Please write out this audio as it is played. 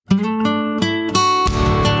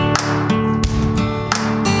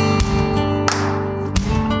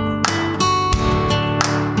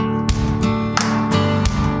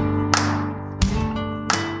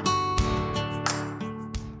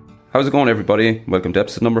How's it going, everybody? Welcome to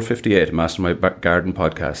episode number 58 of Master My Garden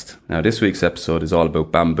podcast. Now, this week's episode is all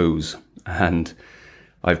about bamboos, and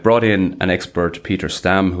I've brought in an expert, Peter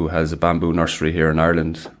Stam, who has a bamboo nursery here in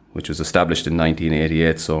Ireland, which was established in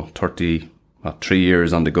 1988, so 3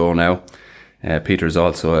 years on the go now. Peter is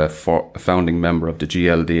also a founding member of the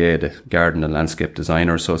GLDA, the Garden and Landscape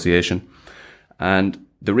Designer Association. And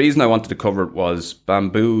the reason I wanted to cover it was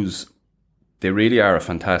bamboos, they really are a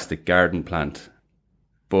fantastic garden plant.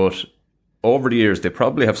 But over the years, they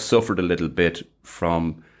probably have suffered a little bit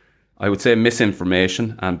from, I would say,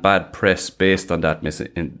 misinformation and bad press based on that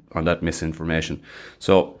misinformation.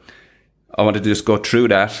 So I wanted to just go through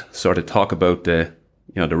that, sort of talk about the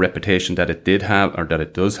reputation that it did have, or that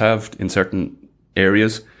it does have in certain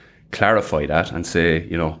areas, clarify that and say,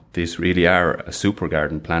 these really are a super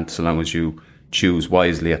garden plant so long as you choose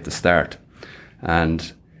wisely at the start.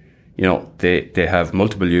 And, they have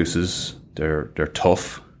multiple uses. They're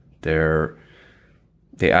tough.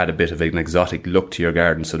 They add a bit of an exotic look to your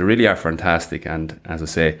garden. So they really are fantastic. And as I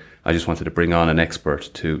say, I just wanted to bring on an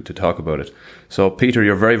expert to talk about it. So Peter,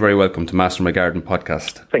 you're very, very welcome to Master My Garden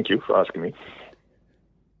podcast. Thank you for asking me.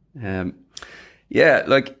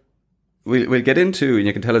 We'll get into, and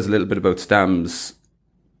you can tell us a little bit about Stam's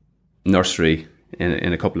nursery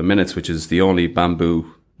in a couple of minutes, which is the only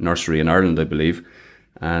bamboo nursery in Ireland, I believe.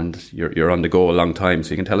 And you're on the go a long time,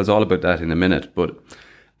 so you can tell us all about that in a minute. But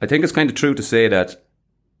I think it's kind of true to say that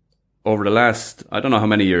over the last, I don't know how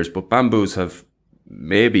many years, but bamboos have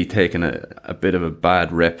maybe taken a bit of a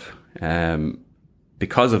bad rep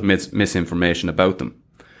because of misinformation about them.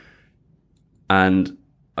 And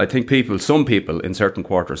I think some people in certain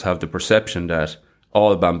quarters have the perception that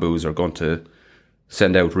all bamboos are going to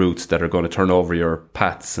send out roots that are going to turn over your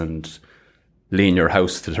paths and lean your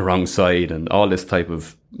house to the wrong side and all this type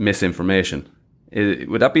of misinformation.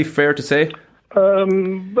 Would that be fair to say?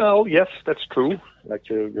 Well, yes, that's true. Like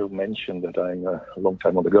you mentioned that I'm a long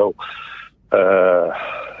time on the go.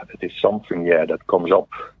 It is something, that comes up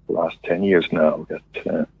the last 10 years now,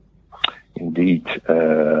 that indeed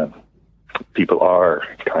people are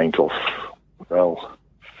kind of,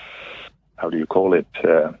 how do you call it?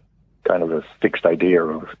 Kind of a fixed idea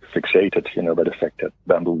or fixated, by the fact that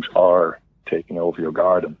bamboos are taking over your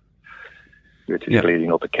garden, which is clearly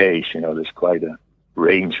not the case. There's quite a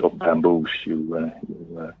range of bamboos you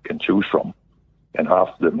can choose from, and half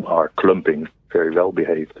of them are clumping, very well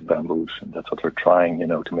behaved bamboos, and that's what we're trying,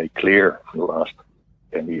 to make clear in the last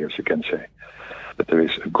 10 years, you can say, that there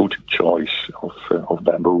is a good choice of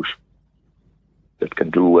bamboos that can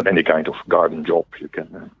do any kind of garden job you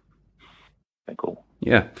can tackle.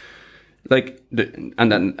 Yeah,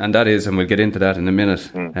 and that is, and we'll get into that in a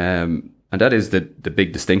minute. And that is the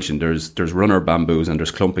big distinction. There's runner bamboos and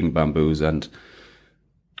there's clumping bamboos, and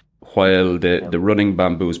while the running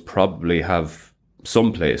bamboos probably have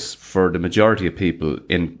some place for the majority of people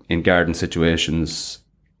in garden situations,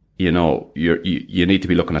 you need to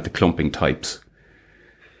be looking at the clumping types.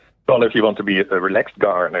 Well, if you want to be a relaxed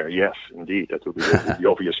gardener, yes, indeed, that would be the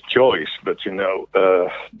obvious choice. But,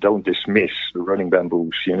 don't dismiss the running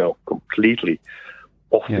bamboos, completely.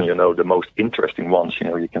 Often, the most interesting ones,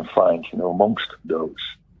 you can find, amongst those.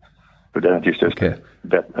 But then it is just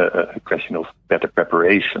a question of better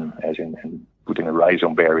preparation, as in putting a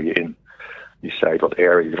rhizome barrier in, decide what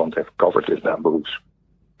area you want to have covered with bamboos.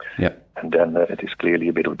 Yeah. And then it is clearly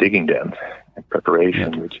a bit of digging then, and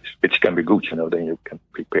preparation, which can be good, then you can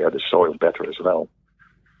prepare the soil better as well.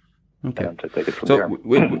 Okay. And take it from there.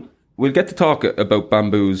 We'll get to talk about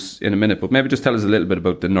bamboos in a minute, but maybe just tell us a little bit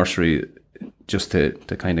about the nursery, just to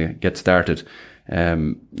kind of get started.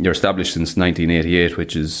 You're established since 1988,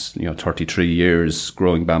 which is 33 years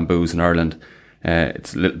growing bamboos in Ireland.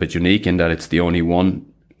 It's a little bit unique in that it's the only one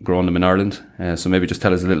growing them in Ireland. So maybe just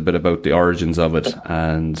tell us a little bit about the origins of it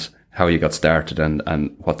and how you got started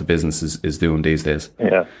and what the business is doing these days.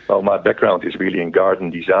 Yeah, well, my background is really in garden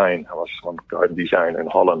design. I was one garden designer in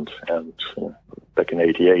Holland, and back in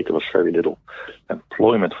 '88 there was very little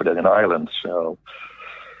employment for that in Ireland. So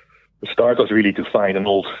the start was really to find an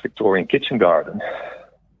old Victorian kitchen garden,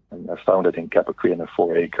 and I found it in Cappoquin, a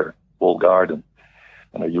 4-acre wall garden,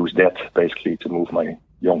 and I used that basically to move my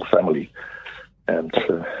young family and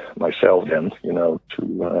myself then,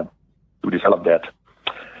 to develop that.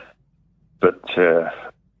 But the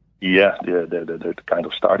kind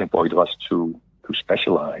of starting point was to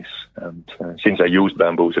specialize. And since I used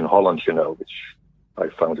bamboos in Holland, which I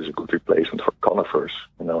found is a good replacement for conifers,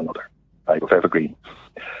 another type of evergreen.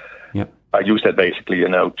 Yeah. I used that basically,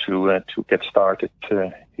 to get started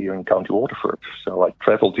here in County Waterford. So I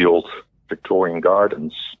traveled the old Victorian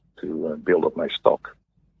gardens to build up my stock.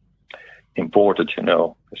 imported,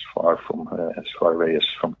 as far away as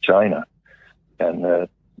from China, and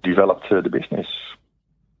developed the business.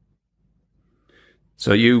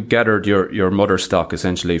 So you gathered your mother stock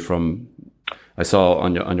essentially from, I saw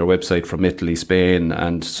on your website, from Italy, Spain,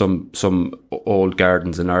 and some old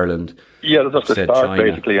gardens in Ireland. Yeah, that was the start, China.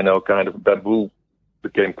 basically. Kind of bamboo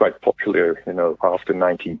became quite popular, after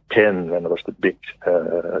 1910, when there was the big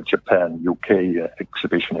Japan-UK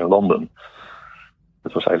exhibition in London.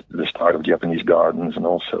 It was the start of Japanese gardens, and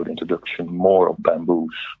also the introduction more of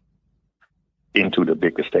bamboos into the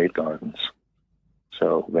big estate gardens.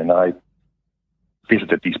 So when I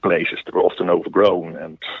visited these places, they were often overgrown,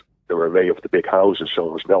 and they were away of the big houses, so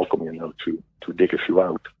I was welcome, to dig a few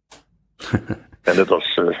out. And it was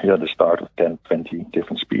the start of 10, 20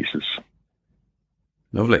 different species.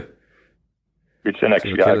 Lovely. It's an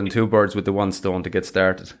actually so killing two birds with the one stone to get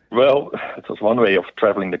started. Well, it was one way of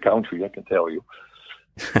traveling the country, I can tell you.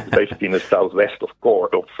 Basically in the southwest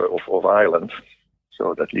of Ireland,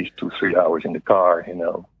 so at least 2-3 hours in the car,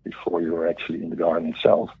 before you were actually in the garden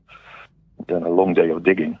itself. Then a long day of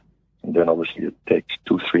digging, and then obviously it takes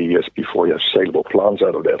 2-3 years before you have saleable plants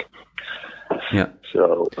out of that. Yeah.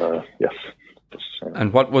 So yes.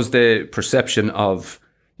 And what was the perception of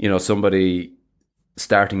somebody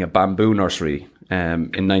starting a bamboo nursery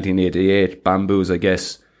in 1988? Bamboos, I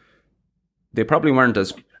guess, they probably weren't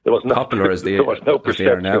as popular as they there was no as they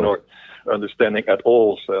are perception now. or understanding at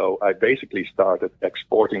all. So I basically started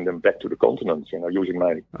exporting them back to the continent, using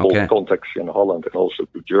my old contacts in Holland and also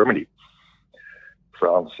to Germany,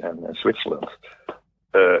 France and Switzerland.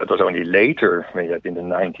 It was only later, maybe in the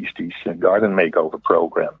 90s, these garden makeover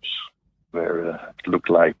programs, where it looked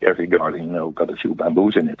like every garden, got a few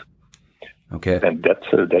bamboos in it. Okay. And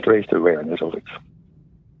that raised awareness of it.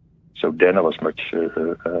 So then I was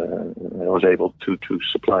I was able to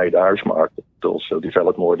supply the Irish market, but also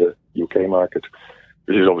develop more the UK market,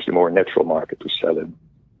 which is obviously more a natural market to sell in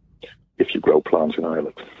if you grow plants in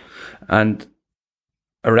Ireland. And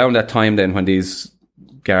around that time then, when these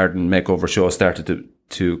garden makeover shows started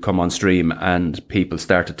to come on stream and people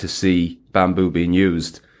started to see bamboo being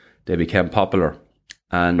used, they became popular.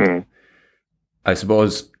 And I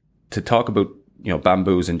suppose to talk about,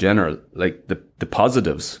 bamboos in general, like the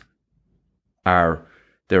positives are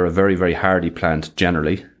they're a very, very hardy plant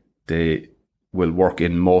generally. They will work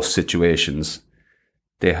in most situations.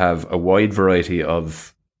 They have a wide variety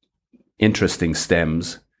of interesting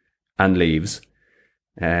stems and leaves.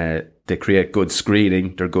 They create good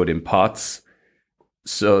screening. They're good in pots.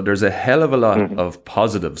 So there's a hell of a lot of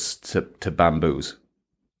positives to bamboos.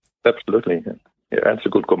 Absolutely. Yeah, it's a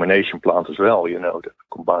good combination plant as well, that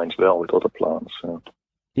combines well with other plants.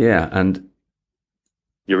 Yeah, and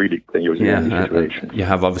you really can use it in any situation. You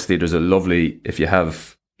have, obviously, there's a lovely, if you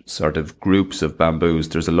have sort of groups of bamboos,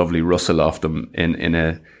 there's a lovely rustle of them in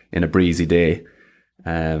a breezy day.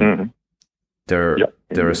 They're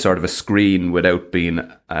a sort of a screen without being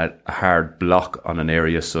a hard block on an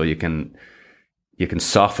area, so you can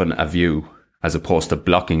soften a view as opposed to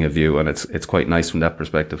blocking a view, and it's quite nice from that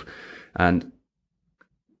perspective. And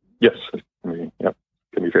yes, it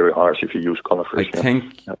can be very harsh if you use conifers. I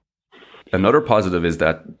think another positive is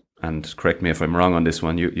that, and correct me if I'm wrong on this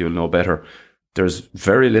one, you'll know better, there's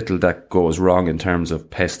very little that goes wrong in terms of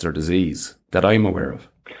pest or disease that I'm aware of.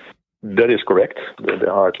 That is correct. They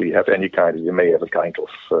hardly have any kind of, you may have a kind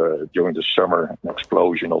of, during the summer, an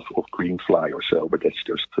explosion of green fly or so, but that's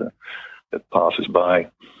just, that passes by.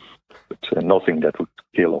 But nothing that would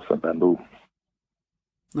kill off a bamboo.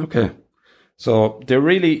 Okay. So they're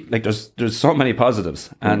really, like, there's so many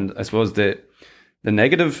positives. And I suppose the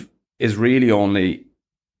negative is really only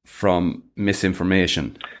from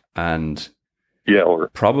misinformation and or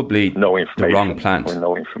probably no information, the wrong plant. Or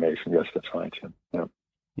no information, yes, that's right.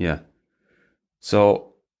 Yeah.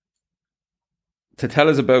 So to tell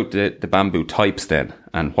us about the bamboo types then,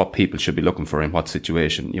 and what people should be looking for in what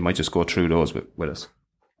situation, you might just go through those with us.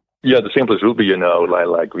 Yeah, the simplest would be,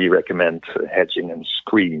 like we recommend hedging and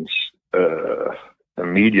screens. A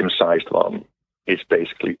medium-sized one is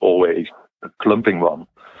basically always a clumping one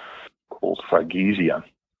called Fargesia.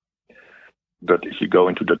 But if you go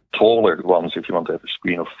into the taller ones, if you want to have a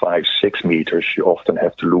screen of 5-6 meters, you often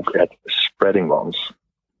have to look at spreading ones.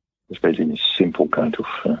 It's basically a simple kind of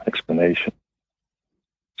explanation.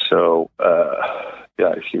 So,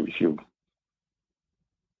 if you,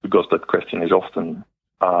 because that question is often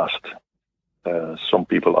asked, some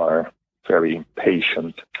people are very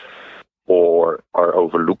impatient or are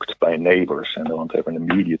overlooked by neighbors and they want to have an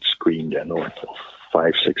immediate screen then of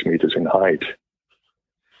 5-6 meters in height.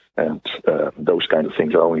 And those kind of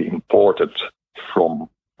things are only imported from,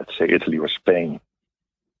 let's say, Italy or Spain.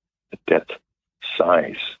 that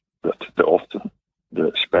size, but they're often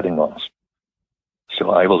the spreading ones.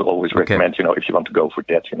 So I will always recommend, if you want to go for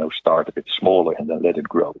that, start a bit smaller and then let it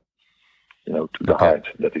grow, to the height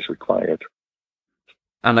that is required.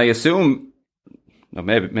 And I assume,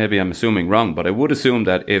 maybe I'm assuming wrong, but I would assume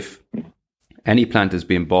that if any plant is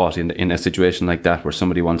being bought in a situation like that where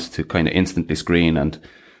somebody wants to kind of instantly screen, and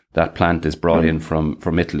that plant is brought in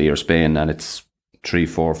from Italy or Spain and it's 3,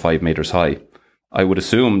 4, 5 meters high, I would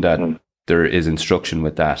assume that there is instruction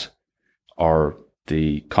with that, or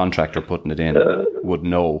the contractor putting it in would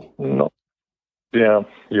know. No. Yeah,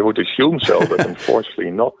 you would assume so, but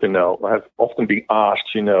unfortunately not. I have often been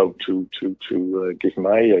asked, to give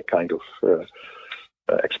my kind of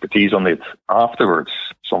expertise on it afterwards.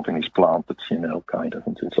 Something is planted, kind of.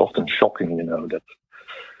 And it's often shocking, that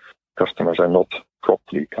customers are not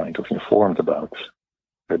properly kind of informed about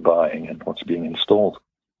their buying and what's being installed.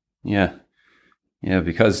 Yeah,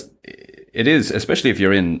 because it is, especially if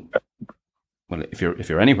you're in. Well, if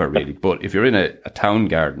you're anywhere really, but if you're in a town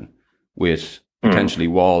garden with potentially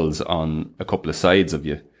walls on a couple of sides of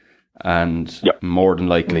you, and more than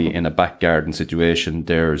likely in a back garden situation,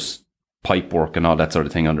 there's pipe work and all that sort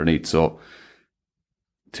of thing underneath. So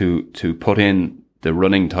to put in the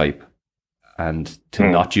running type and to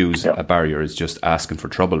not use a barrier is just asking for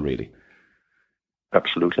trouble, really.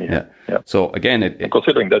 Absolutely. Yeah. So again,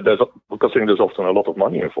 considering there's often a lot of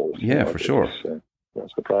money involved. Yeah, for sure.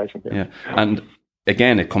 That's surprising. Yeah. And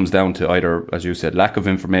again, it comes down to either, as you said, lack of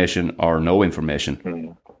information or no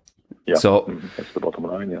information. Yeah. So that's the bottom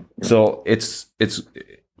line. Yeah. So it's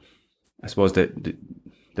I suppose the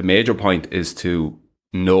major point is to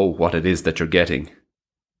know what it is that you're getting.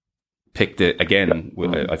 Pick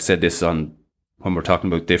I've said this on when we're talking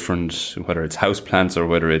about different, whether it's house plants or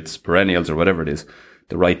whether it's perennials or whatever it is,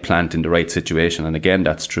 the right plant in the right situation. And again,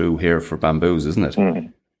 that's true here for bamboos, isn't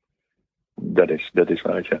it? That is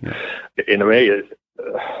right. Yeah. In a way,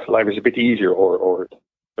 life is a bit easier, or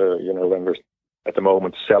when we're at the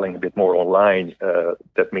moment selling a bit more online,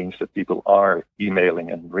 that means that people are emailing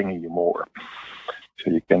and ringing you more, so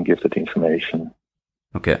you can give that information.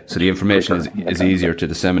 Okay, so the information is easier to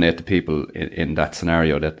disseminate to people in that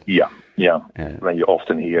scenario. When you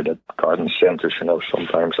often hear that garden centers,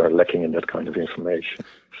 sometimes are lacking in that kind of information.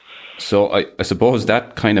 So I suppose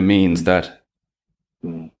that kind of means that.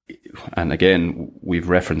 And again, we've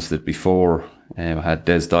referenced it before. I had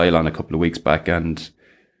Des Dial on a couple of weeks back, and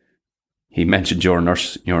he mentioned your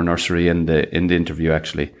nursery in the interview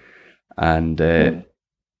actually. And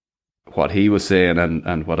what he was saying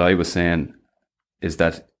and what I was saying is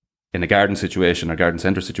that in a garden situation or garden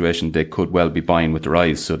centre situation, they could well be buying with their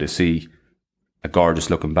eyes. So they see a gorgeous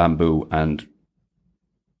looking bamboo, and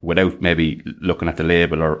without maybe looking at the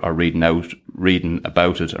label or reading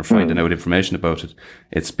about it or finding out information about it,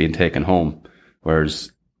 it's being taken home.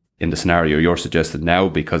 Whereas in the scenario you're suggesting now,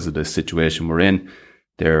 because of the situation we're in,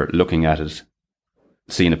 they're looking at it,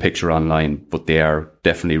 seeing a picture online, but they are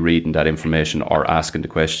definitely reading that information or asking the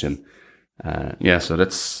question. So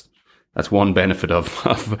that's one benefit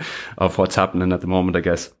of what's happening at the moment, I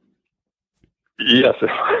guess. Yes,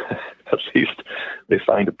 at least they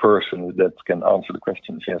find a person that can answer the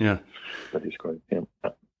questions. Yes. Yeah, that is correct. Yeah.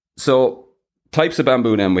 So types of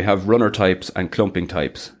bamboo, then we have runner types and clumping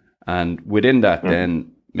types, and within that,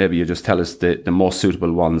 then maybe you just tell us the most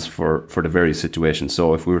suitable ones for the various situations.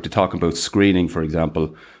 So if we were to talk about screening, for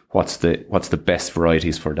example, what's the best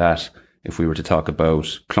varieties for that? If we were to talk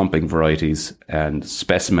about clumping varieties and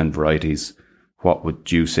specimen varieties, what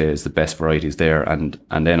would you say is the best varieties there? And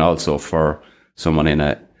then also for someone in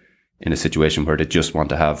a situation where they just want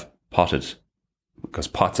to have potted, because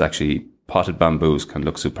potted bamboos can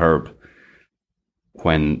look superb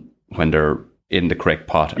when they're in the correct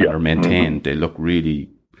pot and are maintained. They look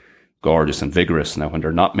really gorgeous and vigorous. Now, when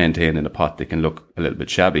they're not maintained in a pot, they can look a little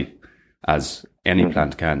bit shabby, as any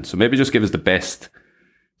plant can. So maybe just give us the best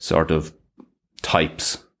sort of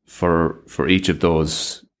types for each of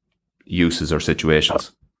those uses or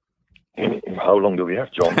situations. How long do we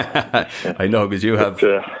have, John? I know, because you have,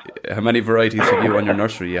 how many varieties have you on your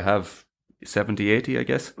nursery? You have 70, 80, I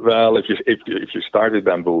guess? Well, if you start with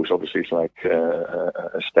bamboos, obviously it's like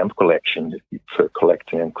a stamp collection. You keep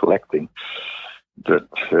collecting and collecting. But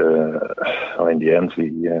in the end,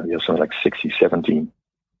 we have something like 60, 17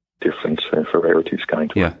 different varieties, kind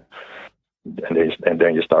of. Yeah. And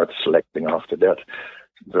then you start selecting after that.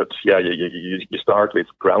 But yeah, you start with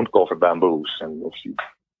ground cover bamboos, and obviously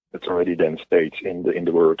it's already then states in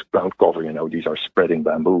the word ground cover. These are spreading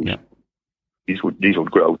bamboos. Yeah. These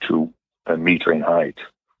would grow to a meter in height.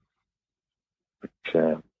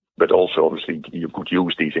 But also, obviously, you could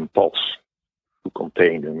use these in pots. to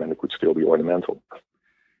contain them, and it could still be ornamental.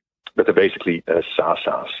 But they're basically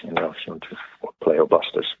sasas, if you want to, or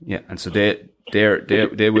pleobusters. Yeah, and so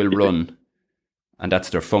they will run, and that's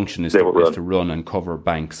their function is to run and cover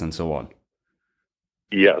banks and so on.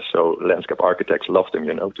 Yeah, so landscape architects love them,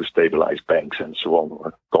 to stabilize banks and so on,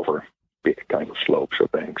 or cover big kind of slopes or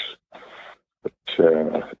banks. But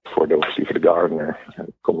for the gardener,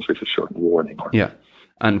 it comes with a certain warning. Yeah,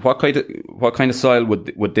 and what kind of soil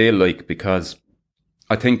would they like? Because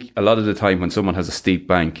I think a lot of the time when someone has a steep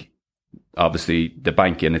bank, obviously the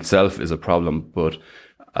bank in itself is a problem, but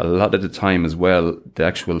a lot of the time as well, the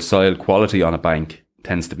actual soil quality on a bank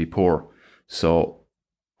tends to be poor. So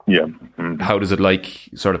yeah, how does it like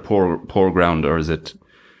sort of poor ground, or does it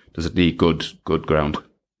need good ground?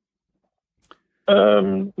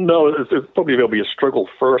 No, it probably will be a struggle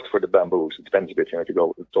first for the bamboos. It depends a bit. If you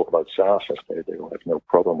go talk about sasas, they will have no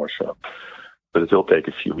problem or so. But it will take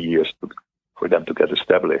a few years for them to get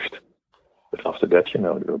established. But after that,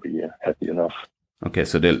 they'll be happy enough. Okay,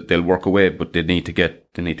 so they'll work away, but they need to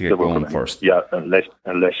get going first. Yeah,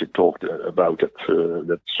 unless you talked about it,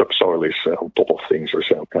 that subsoil is on top of things or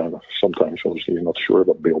so. Kind of. Sometimes, obviously, you're not sure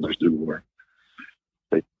what builders do, or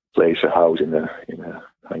they place a house in a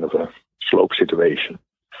kind of a slope situation,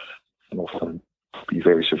 and often be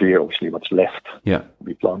very severe. Obviously, what's left to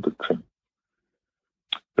be planted.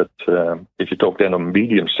 But if you talk then on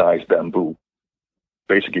medium-sized bamboo,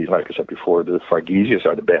 basically, like I said before, the Fargesias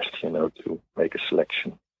are the best, to make a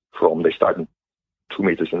selection from. They start in 2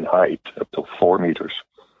 meters in height up to 4 meters.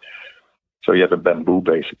 So you have a bamboo,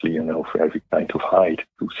 basically, for every kind of height,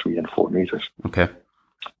 2, 3, and 4 meters. Okay.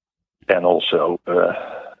 And also,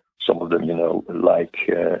 some of them, like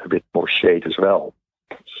a bit more shade as well.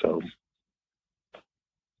 So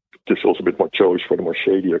there's also a bit more choice for the more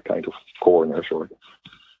shadier kind of corners or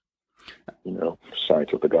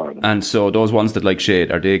sides of the garden. And so those ones that like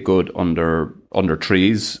shade, are they good under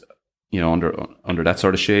trees, under that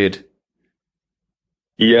sort of shade?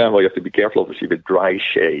 Yeah, well, you have to be careful, obviously, with dry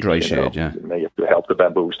shade. Yeah. You may have to help the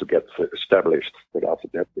bamboos to get established, but after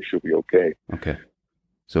that, they should be okay. Okay.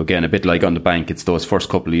 So again, a bit like on the bank, it's those first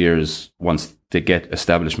couple of years, once they get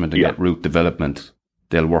establishment and get root development,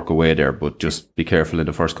 they'll work away there, but just be careful in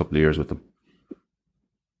the first couple of years with them.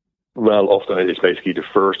 Well, often it is basically the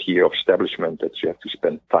first year of establishment that you have to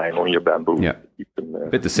spend time on your bamboo. Yeah, keep them, a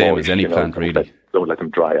bit the same as any plant, really. Don't let them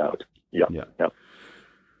dry out. Yeah.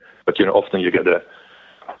 But often you get a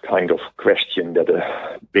kind of question that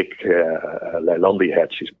a big Leilandi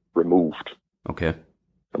hedge is removed. Okay.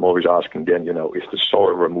 I'm always asking then, is the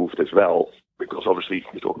soil removed as well? Because obviously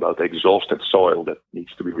you talk about the exhausted soil that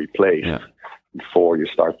needs to be replaced before you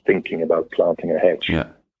start thinking about planting a hedge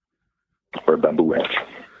or a bamboo hedge.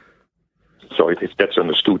 So if that's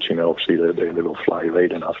understood, obviously they will fly away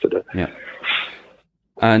then after that. Yeah.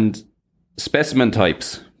 And specimen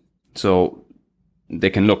types. So they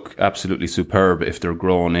can look absolutely superb if they're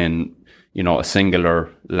grown in, a singular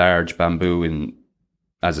large bamboo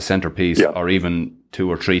as a centerpiece, or even 2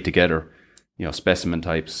 or 3 together. Specimen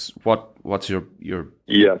types. What's your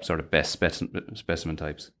sort of best specimen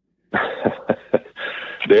types?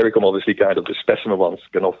 There we come, obviously, kind of the specimen ones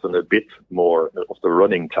can often a bit more of the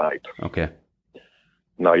running type. Okay.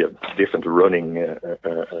 Now you have different running,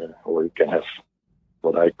 or you can have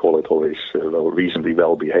what I call it always reasonably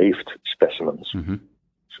well-behaved specimens,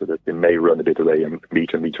 so that they may run a bit away a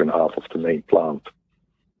meter and a half of the main plant.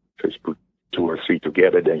 So you put 2 or 3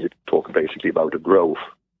 together, then you talk basically about a grove.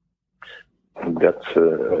 And that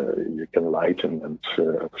you can lighten and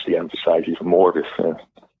obviously emphasize even more with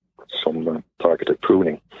some targeted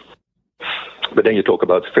pruning. But then you talk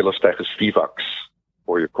about Philostachys vivax,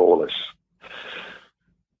 or Eucalyptus,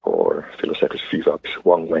 or Philostachys vivax,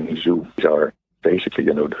 Wang Wengzhu. These are basically,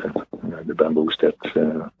 the bamboos that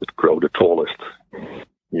grow the tallest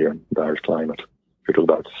here in the Irish climate. We're talking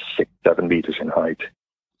about 6-7 meters in height.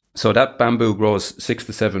 So that bamboo grows 6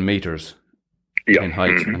 to 7 meters in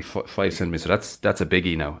height and 5 centimeters. So that's a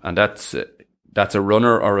biggie now, and that's a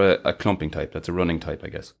runner or a clumping type. That's a running type, I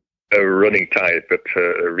guess. A running type, but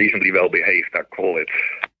reasonably well behaved, I call it.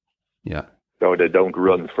 Yeah. So they don't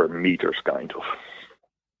run for meters, kind of.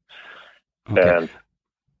 Okay. And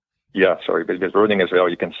but with running as well,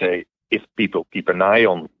 you can say if people keep an eye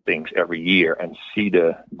on things every year and see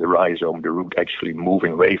the rhizome, the root actually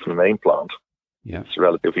moving away from the main plant, it's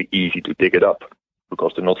relatively easy to dig it up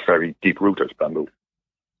because they're not very deep rooters, bamboo.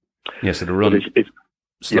 Yeah, so they run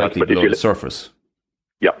slightly below the surface.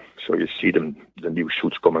 Yeah, so you see the new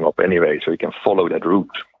shoots coming up anyway, so you can follow that root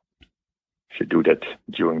if you do that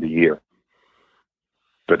during the year.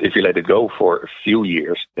 But if you let it go for a few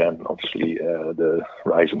years, then obviously the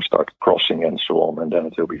rhizomes start crossing and so on, and then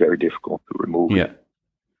it will be very difficult to remove it.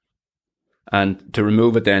 And to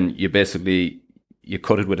remove it then, you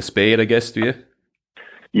cut it with a spade, I guess, do you?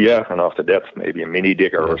 Yeah, and after that, maybe a mini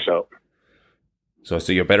digger or so. So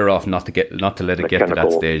you're better off not to let it get to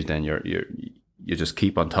that stage. Then you just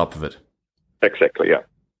keep on top of it. Exactly. Yeah.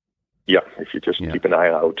 Yeah. If you just keep an eye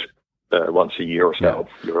out once a year or so,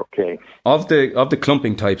 you're okay. Of the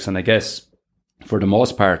clumping types, and I guess for the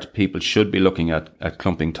most part, people should be looking at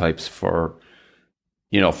clumping types for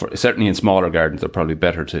certainly in smaller gardens, they're probably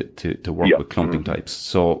better to work with clumping types.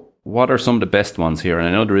 So what are some of the best ones here? And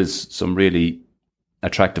I know there is some really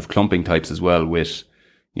attractive clumping types as well with,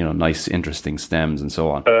 nice, interesting stems and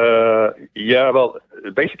so on. Well,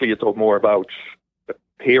 basically you talk more about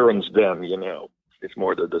appearance then, It's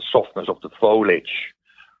more the softness of the foliage,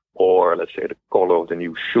 or let's say the color of the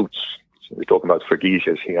new shoots. So we're talking about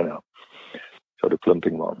Fergesias here now. So the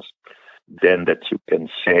clumping ones. Then that you can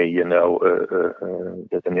say,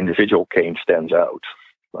 that an individual cane stands out,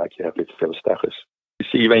 like you have with Philostachys. You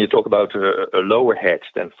see, when you talk about a lower head,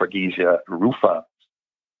 then Fergesia rufa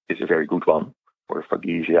is a very good one, or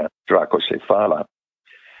Fergesia dracocephala.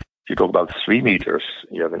 If you talk about 3 meters,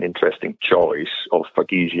 you have an interesting choice of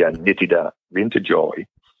Fergesia nitida winterjoy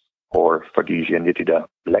or Fergesia nitida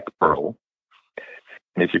black pearl.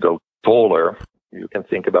 And if you go taller, you can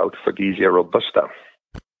think about Fergesia robusta.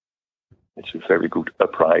 It's a very good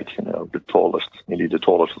upright, nearly the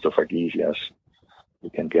tallest of the Fergesias you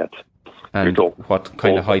can get. And what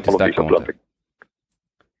kind of height is that going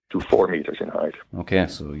to 4 meters in height. Okay,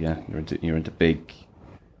 so you're into big.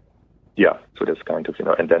 Yeah, so that's kind of,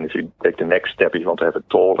 and then if you take the next step, if you want to have it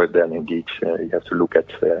taller, then indeed you have to look at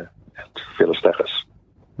Philostachys.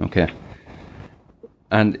 Okay.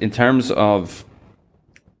 And in terms of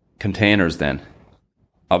containers then,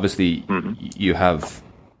 obviously you have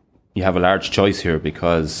a large choice here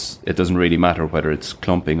because it doesn't really matter whether it's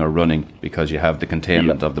clumping or running because you have the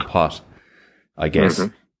containment of the pot, I guess.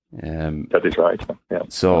 That is right. Yeah.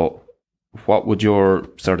 So what would your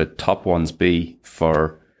sort of top ones be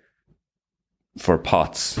for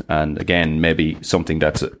pots? And again, maybe something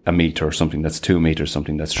that's a meter, something that's 2 meters,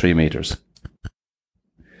 something that's 3 meters.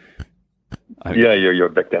 You're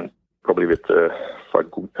back then probably with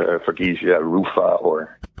Fergesia rufa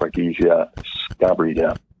or Fergesia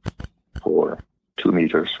scabrida for 2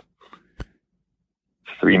 meters.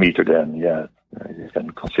 3 meter then, you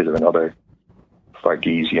can consider another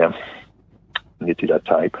Fergesia nitida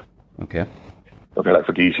type. Okay. Something like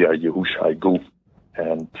Fergesia Yehushai gu.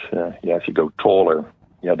 And if you go taller,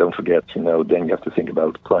 don't forget, then you have to think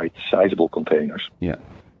about quite sizable containers. Yeah.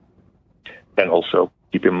 And also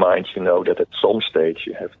keep in mind, that at some stage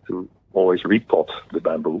you have to always repot the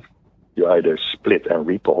bamboo. You either split and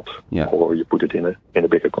repot, or you put it in a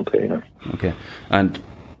bigger container. Okay. And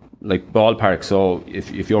like ballpark, so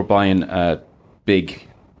if you're buying a big,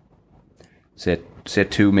 say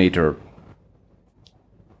 2 meter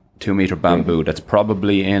bamboo, that's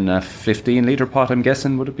probably in a 15-liter pot, I'm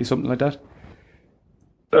guessing. Would it be something like that?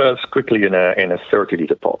 It's quickly in a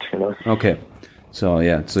 30-liter pot, Okay, so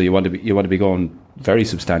you want to be going very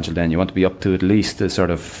substantial. Then you want to be up to at least a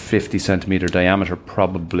sort of 50 centimeter diameter,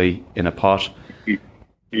 probably in a pot. Yeah,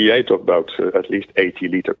 you talk about at least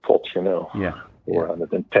 80-liter pot, Yeah, or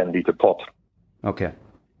 110-liter pot. Okay.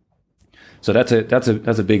 So that's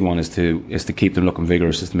a big one, is to keep them looking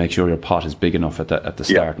vigorous, is to make sure your pot is big enough at the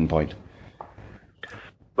starting point.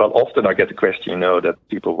 Well, often I get the question, that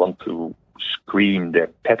people want to screen their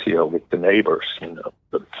patio with the neighbors,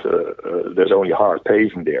 but there's only hard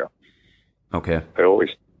paving there. Okay. I always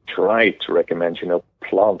try to recommend,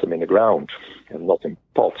 plant them in the ground and not in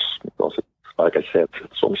pots, because like I said,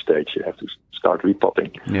 at some stage you have to start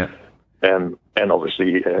repotting. Yeah. And obviously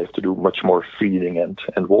you have to do much more feeding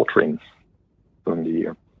and watering during the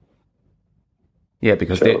year. Yeah,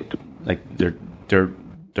 because they're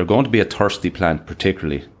going to be a thirsty plant,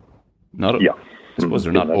 particularly. I suppose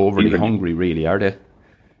they're not overly hungry, really, are they?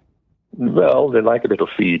 Well, they like a bit of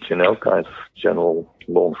feed, kind of general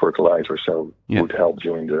lawn fertilizer, so would help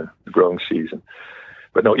during the growing season.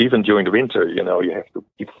 But no, even during the winter, you have to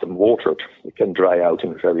keep them watered. They can dry out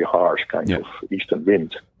in a very harsh kind of eastern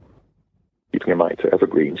wind. Keeping in mind the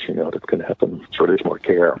evergreens, that can happen. So there's more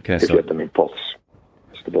care if you have them in pots.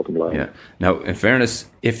 That's the bottom line. Yeah. Now, in fairness,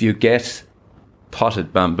 if you get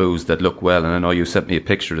potted bamboos that look well, and I know you sent me a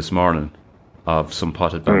picture this morning of some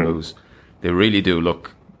potted bamboos, they really do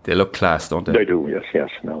look. They look class, don't they? They do, yes.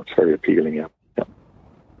 No, it's very appealing, yeah.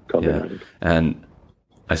 And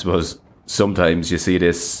I suppose sometimes you see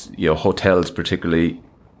this, hotels particularly,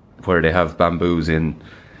 where they have bamboos in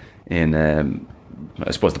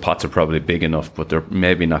I suppose the pots are probably big enough, but they're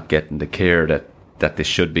maybe not getting the care that they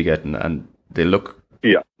should be getting, and they look,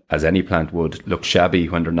 as any plant would, look shabby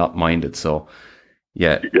when they're not minded. So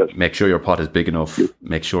make sure your pot is big enough,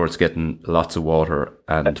 make sure it's getting lots of water,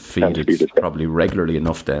 and feed it probably regularly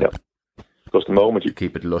enough then. Because the moment you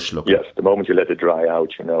keep it lush looking. Yes, the moment you let it dry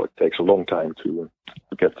out, it takes a long time to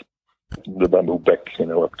get the bamboo back,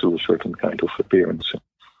 up to a certain kind of appearance.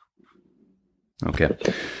 Okay.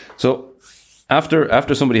 So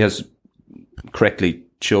after somebody has correctly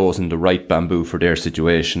chosen the right bamboo for their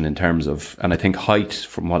situation in terms of, and I think height,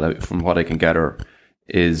 from what I can gather,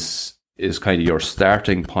 is kind of your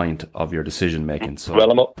starting point of your decision making. So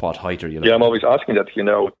what height are you looking I'm always asking that,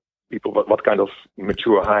 people, what kind of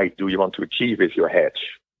mature height do you want to achieve with your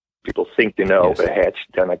hedge? People think, a hedge,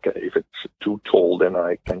 then if it's too tall, then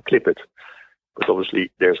I can clip it. But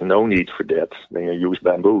obviously, there's no need for that when you use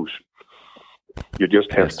bamboos. You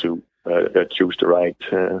just have to choose the right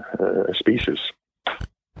species.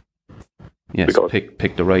 Yes, because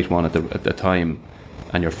pick the right one at the time,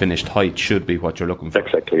 and your finished height should be what you're looking for.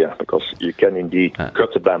 Exactly, yeah, because you can indeed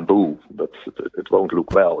cut the bamboo, but it won't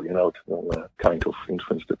look well, it will kind of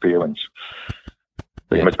influence the appearance.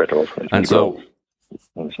 So you're much better off when you grow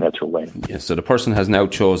in its natural way. Yeah, so the person has now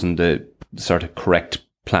chosen the sort of correct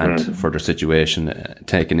plant for their situation,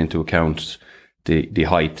 taking into account the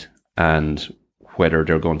height and whether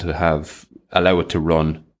they're going to allow it to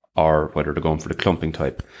run or whether they're going for the clumping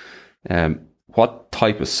type. What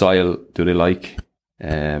type of soil do they like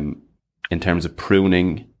in terms of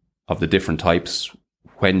pruning of the different types?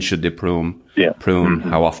 When should they prune?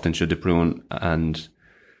 How often should they prune? And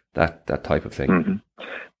that type of thing.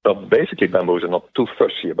 Well, basically, bamboos are not too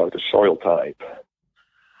fussy about the soil type.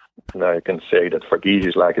 Now, you can say that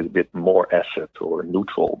Varghese like a bit more acid or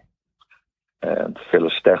neutral, and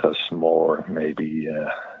Philostegus more maybe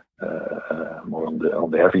more on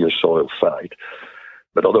the heavier soil side.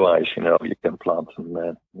 But otherwise, you can plant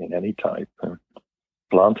them in any type.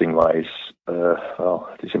 Planting-wise,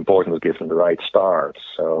 it is important to give them the right start.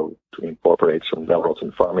 So to incorporate some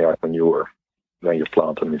well-rotten farmyard manure when you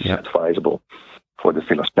plant them is advisable. For the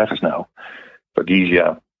Philostegus now,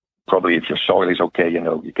 Varghese, probably if your soil is okay,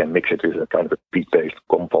 you can mix it with a kind of a peat-based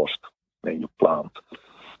compost when you plant.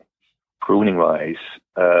 Pruning-wise,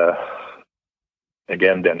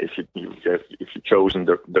 again, then if you've chosen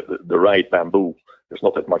the right bamboo, there's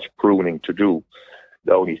not that much pruning to do.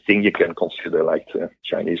 The only thing you can consider, like the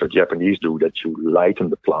Chinese or Japanese do, that you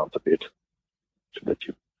lighten the plant a bit, so that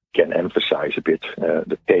you can emphasize a bit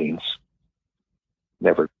the canes.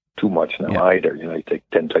 Never too much now either. You take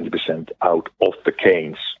 10-20% out of the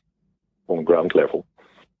canes on ground level,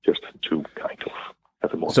 just to kind of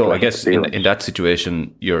have a more. So I guess in that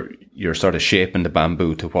situation, you're sort of shaping the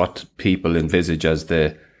bamboo to what people envisage as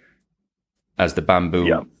the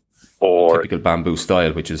bamboo, or typical bamboo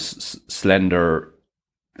style, which is slender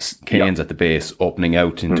canes at the base, opening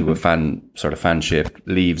out into a fan shaped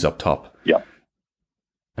leaves up top. Yeah.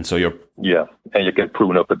 And so and you can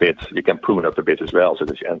prune up a bit. You can prune up a bit as well, so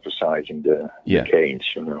that you're emphasizing the canes.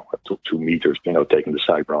 Up to 2 meters. Taking the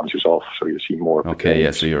side branches off, so you see more. Okay,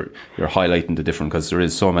 so you're highlighting the different, because there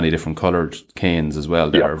is so many different coloured canes as well.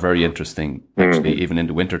 They are very interesting. Actually, even in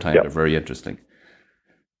the wintertime, they're very interesting.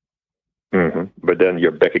 But then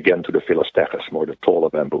you're back again to the Philostegus, more the taller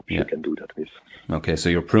bamboo. You can do that with. Okay, so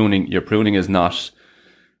your pruning is not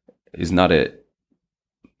a.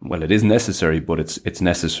 Well, it is necessary, but it's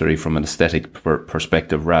necessary from an aesthetic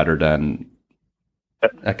perspective rather than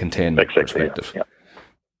a containment perspective.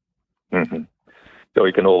 So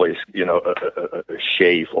you can always, a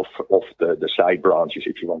shave of the side branches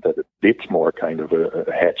if you want that a bit more kind of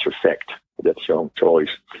a hedge effect. That's your own choice.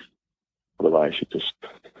 Otherwise, you just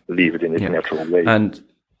leave it in its natural way. And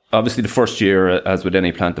obviously, the first year, as with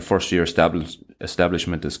any plant, the first year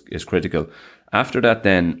establishment is critical. After that,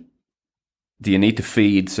 then, do you need to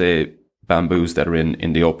feed, say, bamboos that are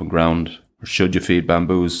in the open ground, or should you feed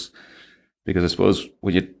bamboos? Because I suppose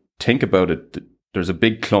when you think about it, there's a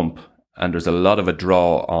big clump and there's a lot of a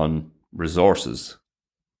draw on resources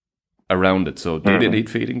around it. So do they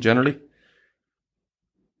need feeding generally?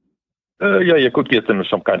 You could give them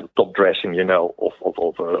some kind of top dressing,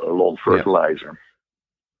 of a lawn fertilizer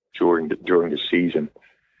during the season.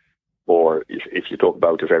 Or if you talk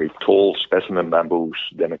about a very tall specimen bamboos,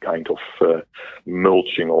 then a kind of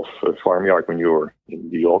mulching of farmyard manure in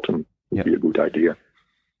the autumn would be a good idea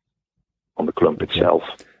on the clump itself.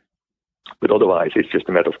 But otherwise, it's just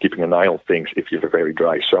a matter of keeping an eye on things. If you have a very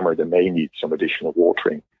dry summer, they may need some additional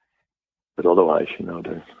watering. But otherwise, they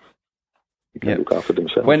can look after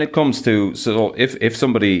themselves. When it comes to, so if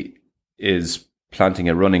somebody is planting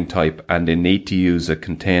a running type and they need to use a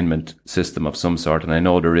containment system of some sort, and I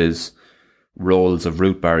know there is rolls of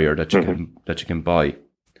root barrier that you can buy.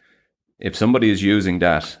 If somebody is using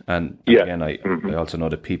that, and again, I also know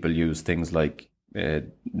that people use things like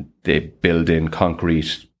they build in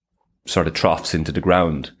concrete sort of troughs into the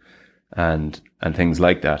ground and things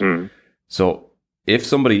like that. So if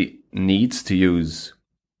somebody needs to use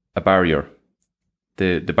a barrier,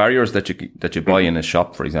 the barriers that you buy in a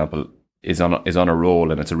shop, for example, is on a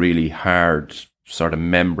roll, and it's a really hard sort of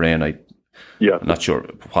membrane. I'm not sure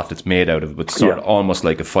what it's made out of, but sort of almost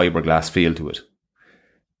like a fiberglass feel to it.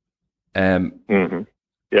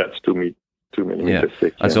 It's 2 millimeters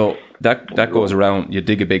thick. And so that goes around. You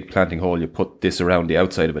dig a big planting hole. You put this around the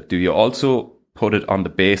outside of it. Do you also put it on the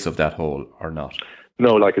base of that hole or not?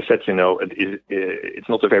 No, like I said, it's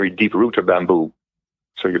not a very deep rooted bamboo.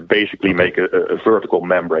 So you basically make a vertical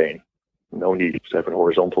membrane. No need to have a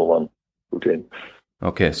horizontal one put in.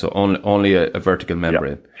 Okay, so only a vertical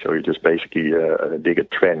membrane. Yeah. So you just basically dig a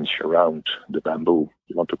trench around the bamboo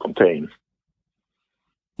you want to contain.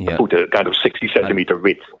 Yeah. Put a kind of 60 centimeter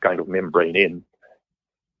width kind of membrane in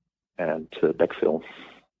and backfill.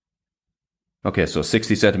 Okay, so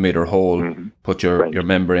 60 centimeter hole, put your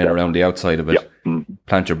membrane around the outside of it,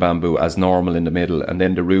 plant your bamboo as normal in the middle, and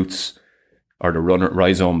then the roots or the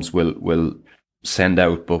rhizomes will send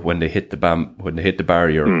out, but when they hit the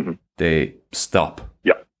barrier, they stop.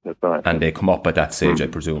 Yeah, that's right. And they come up at that stage, I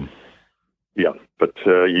presume. Yeah, but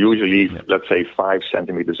usually, let's say 5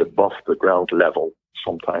 centimeters above the ground level.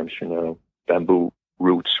 Sometimes, bamboo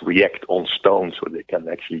roots react on stone, so they can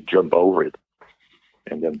actually jump over it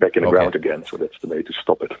and then back in the ground again. So that's the way to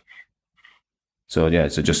stop it. So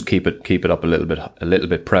so just keep it up a little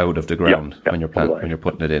bit proud of the ground when you're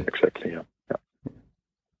putting it in. Exactly. Yeah.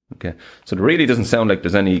 Okay. So it really doesn't sound like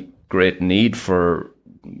there's any great need for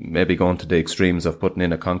maybe going to the extremes of putting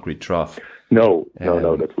in a concrete trough. No,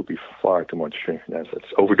 that would be far too much. That's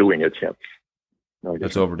overdoing it. Yeah. No,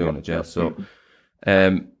 that's overdoing it. Yeah. So.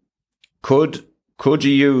 Could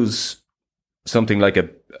you use something like a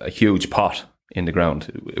huge pot in the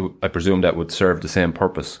ground? I presume that would serve the same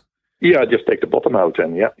purpose. Yeah, just take the bottom out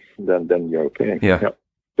and then you're okay. Yeah.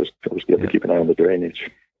 Just obviously have to keep an eye on the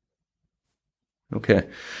drainage. Okay.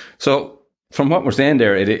 So from what we're saying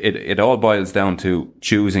there, it all boils down to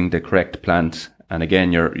choosing the correct plant. And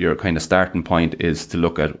again, your kind of starting point is to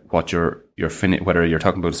look at what your whether you're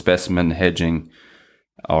talking about specimen, hedging,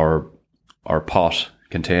 or pot,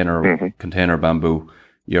 container bamboo.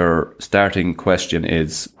 Your starting question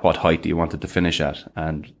is what height do you want it to finish at,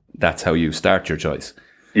 and that's how you start your choice.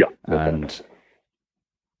 Yeah, and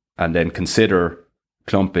then consider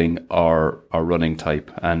clumping or running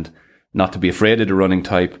type, and not to be afraid of the running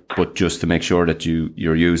type, but just to make sure that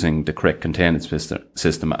you're using the correct containment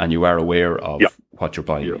system and you are aware of what you're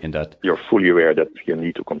buying. You're fully aware that you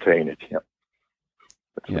need to contain it. Yeah.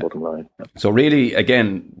 That's the bottom line. Yeah. So really,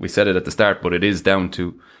 again, we said it at the start, but it is down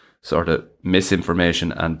to sort of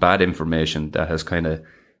misinformation and bad information that has kind of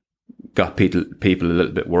got people a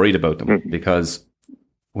little bit worried about them. Because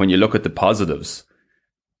when you look at the positives,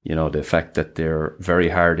 the fact that they're very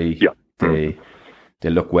hardy, they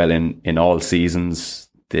look well in all seasons,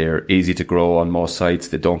 they're easy to grow on most sites,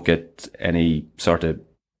 they don't get any sort of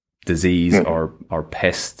disease or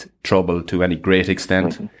pest trouble to any great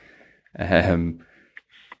extent.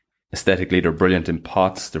 Aesthetically, they're brilliant in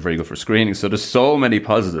pots. They're very good for screening. So there's so many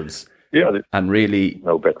positives. Yeah. And really,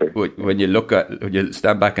 no better. When you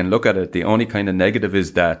stand back and look at it, the only kind of negative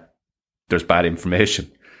is that there's bad information.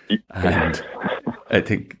 And I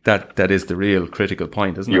think that is the real critical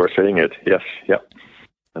point, isn't it? You're saying it. Yes. Yeah.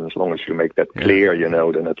 And as long as you make that clear,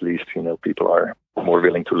 then at least, people are more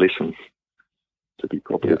willing to listen, to be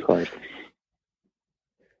properly advised.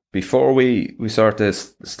 Before we start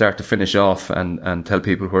to finish off and tell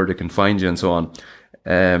people where they can find you and so on,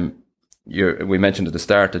 we mentioned at the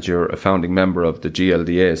start that you're a founding member of the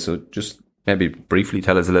GLDA. So just maybe briefly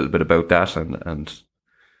tell us a little bit about that. And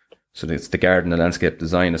so it's the Garden and Landscape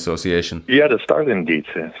Design Association. Yeah, that started indeed.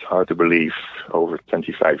 It's hard to believe over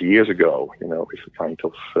 25 years ago. It's a kind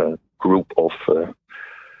of group of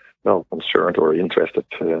concerned or interested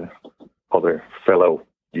other fellow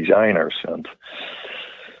designers, and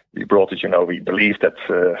we brought it, we believed that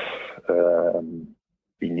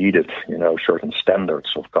we needed, certain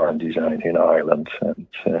standards of garden design in Ireland, and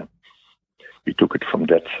we took it from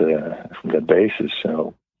that basis.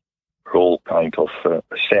 So we're all kind of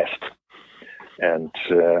assessed, and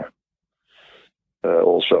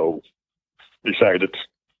also decided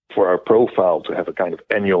for our profile to have a kind of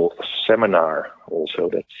annual seminar. Also,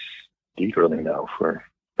 that's running now for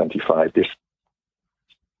 25.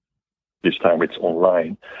 This time it's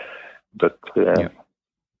online. But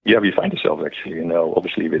we find ourselves actually,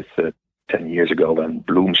 obviously with 10 years ago when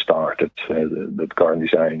Bloom started, that garden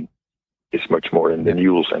design is much more in the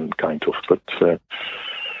news and kind of. But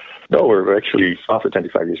no, we're actually, after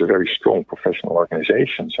 25 years, a very strong professional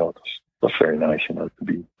organization. So it was very nice, to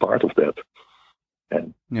be part of that.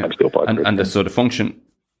 And I'm still part of it. And so the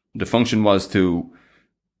function was to,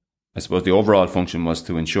 I suppose the overall function was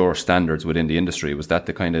to ensure standards within the industry. Was that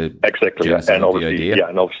the kind of exactly, genesis and of the idea?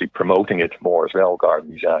 and obviously promoting it more as well, garden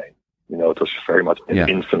design. It was very much in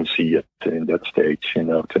infancy in that stage,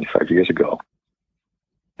 25 years ago.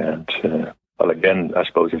 And again, I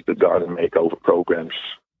suppose if the garden makeover programs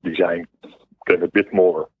design get a bit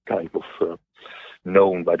more kind of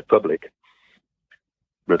known by the public,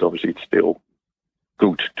 but obviously it's still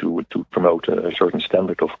good to promote a certain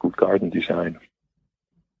standard of good garden design.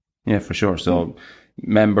 Yeah, for sure. So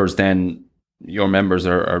members then, your members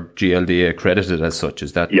are GLDA accredited as such,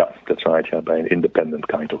 is that? Yeah, that's right, by an independent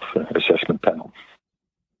kind of assessment panel.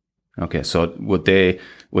 Okay, so would they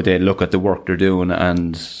look at the work they're doing,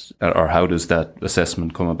 or how does that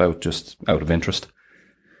assessment come about, just out of interest?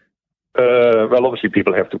 Well, obviously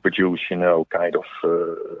people have to produce, kind of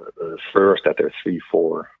first that they're 3,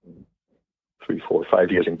 4,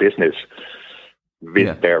 5 years in business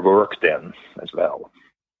with their work then as well.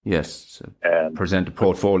 Yes, so and present a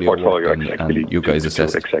portfolio work exactly, and you guys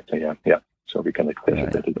assess it. Exactly, yeah. So we can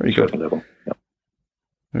assess it at a certain level. Yeah.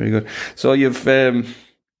 Very good. So you've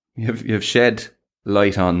shed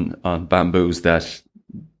light on bamboos that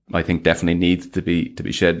I think definitely needs to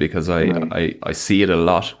be shed, because I see it a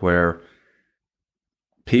lot where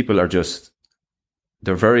people are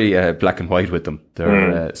they're very black and white with them.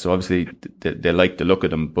 They're so obviously they like the look of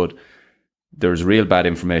them, but there's real bad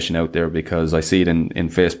information out there, because I see it in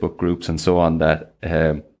Facebook groups and so on, that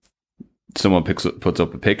someone puts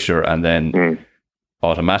up a picture and then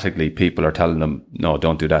automatically people are telling them, no,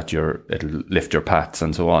 don't do that, it'll lift your pats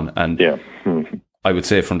and so on. And I would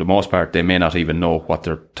say from the most part, they may not even know what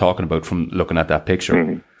they're talking about from looking at that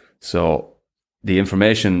picture. So the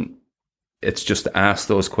information, it's just to ask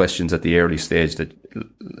those questions at the early stage, that,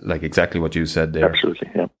 like exactly what you said there. Absolutely,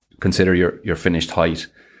 yeah. Consider your finished height.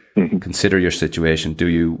 Consider your situation. Do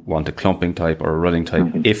you want a clumping type or a running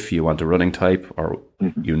type? If you want a running type, or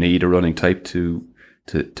you need a running type to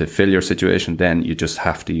fill your situation, then you just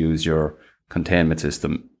have to use your containment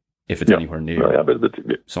system if it's anywhere near but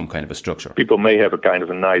some kind of a structure. People may have a kind of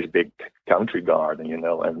a nice big country garden,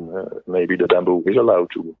 and maybe the bamboo is allowed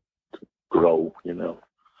to grow,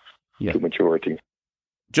 to maturity.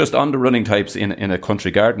 Just on the running types in a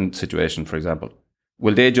country garden situation, for example,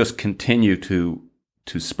 will they just continue to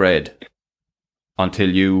spread until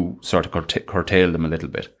you sort of curtail them a little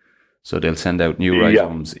bit? So they'll send out new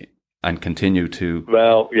rhizomes and continue to...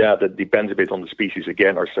 Well, that depends a bit on the species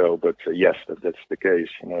again or so, but yes, that's the case.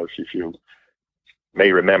 If you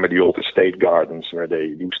may remember the old estate gardens where they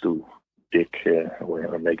used to dig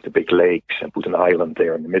or make the big lakes and put an island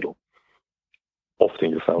there in the middle. Often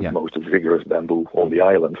you found the most vigorous bamboo on the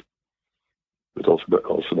island, but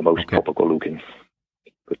also the most tropical looking.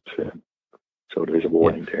 But... so there is a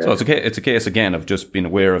warning there. So it's a case again of just being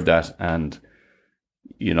aware of that and,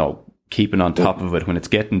 keeping on top of it when it's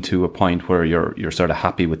getting to a point where you're sort of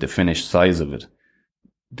happy with the finished size of it.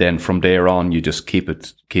 Then from there on, you just keep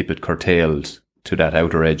it curtailed to that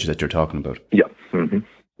outer edge that you're talking about. Yeah,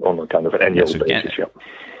 on a kind of an annual basis.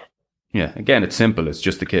 Yeah, again, it's simple. It's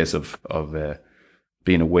just a case of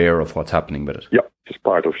being aware of what's happening with it. Yeah, it's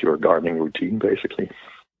part of your gardening routine, basically.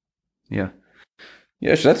 Yeah.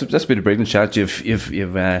 Yeah, so that's been a brilliant chat.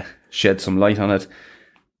 You've shed some light on it.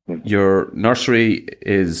 Your nursery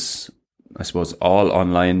is, I suppose, all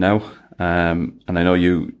online now, and I know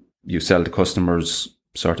you sell to customers,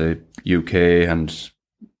 sort of UK and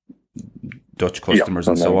Dutch customers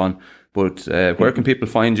and so on. But where can people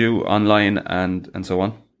find you online and so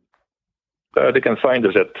on? They can find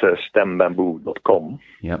us at stambamboo.com.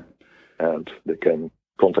 Yep. And they can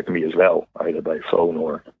contact me as well, either by phone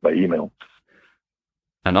or by email.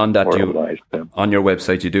 And on that, on your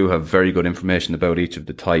website, you do have very good information about each of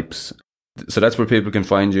the types. So that's where people can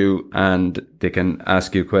find you, and they can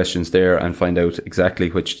ask you questions there and find out exactly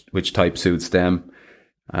which type suits them.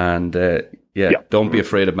 And don't be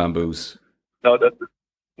afraid of bamboos. It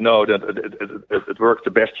works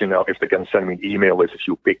the best, if they can send me an email with a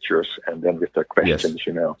few pictures and then with their questions,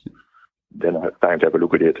 then I have time to have a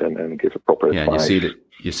look at it and give a proper advice. And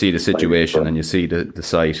you see the situation and you see the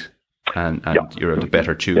site. And you're able to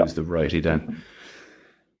better choose the variety then.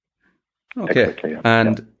 Okay. Exactly,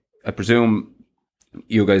 I presume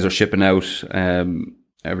you guys are shipping out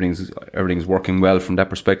everything's working well from that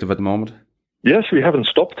perspective at the moment? Yes, we haven't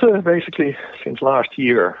stopped basically since last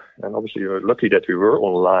year, and obviously we're lucky that we were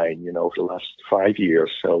online, for the last 5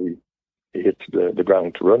 years. So we hit the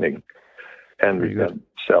ground running, and we can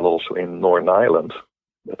sell also in Northern Ireland.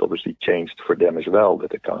 That obviously changed for them as well.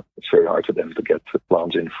 That it's very hard for them to get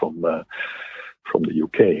plants in from the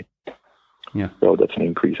UK. Yeah. So that's an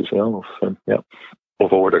increase as well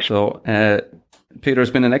of orders. So, Peter,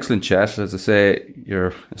 it's been an excellent chat. As I say,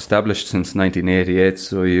 you're established since 1988,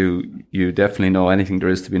 so you definitely know anything there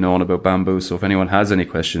is to be known about bamboo. So if anyone has any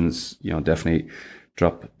questions, definitely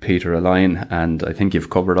drop Peter a line. And I think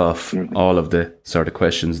you've covered off all of the sort of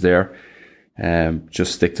questions there.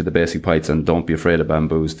 Just stick to the basic points and don't be afraid of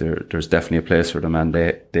bamboos. There's definitely a place for them, and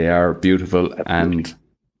they are beautiful. Absolutely. And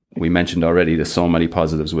we mentioned already there's so many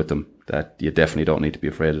positives with them that you definitely don't need to be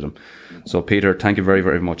afraid of them. So Peter, thank you very,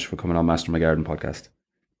 very much for coming on Master My Garden podcast.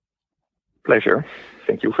 Pleasure.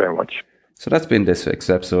 Thank you very much. So that's been this week's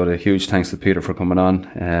episode. A huge thanks to Peter for coming on.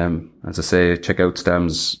 As I say, check out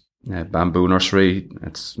Stam's bamboo nursery.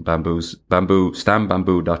 It's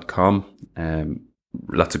stambamboo.com.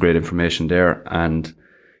 Lots of great information there, and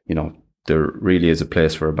there really is a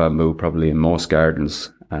place for a bamboo probably in most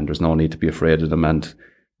gardens, and there's no need to be afraid of them, and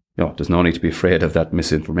there's no need to be afraid of that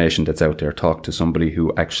misinformation that's out there. Talk to somebody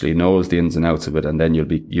who actually knows the ins and outs of it, and then you'll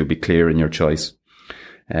be clear in your choice.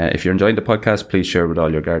 If you're enjoying the podcast, please share with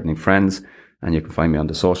all your gardening friends, and you can find me on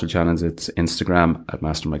the social channels. It's Instagram at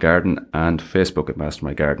Master My Garden and Facebook at Master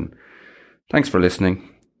My Garden. Thanks for listening.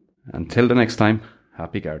 Until the next time,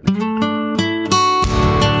 happy gardening.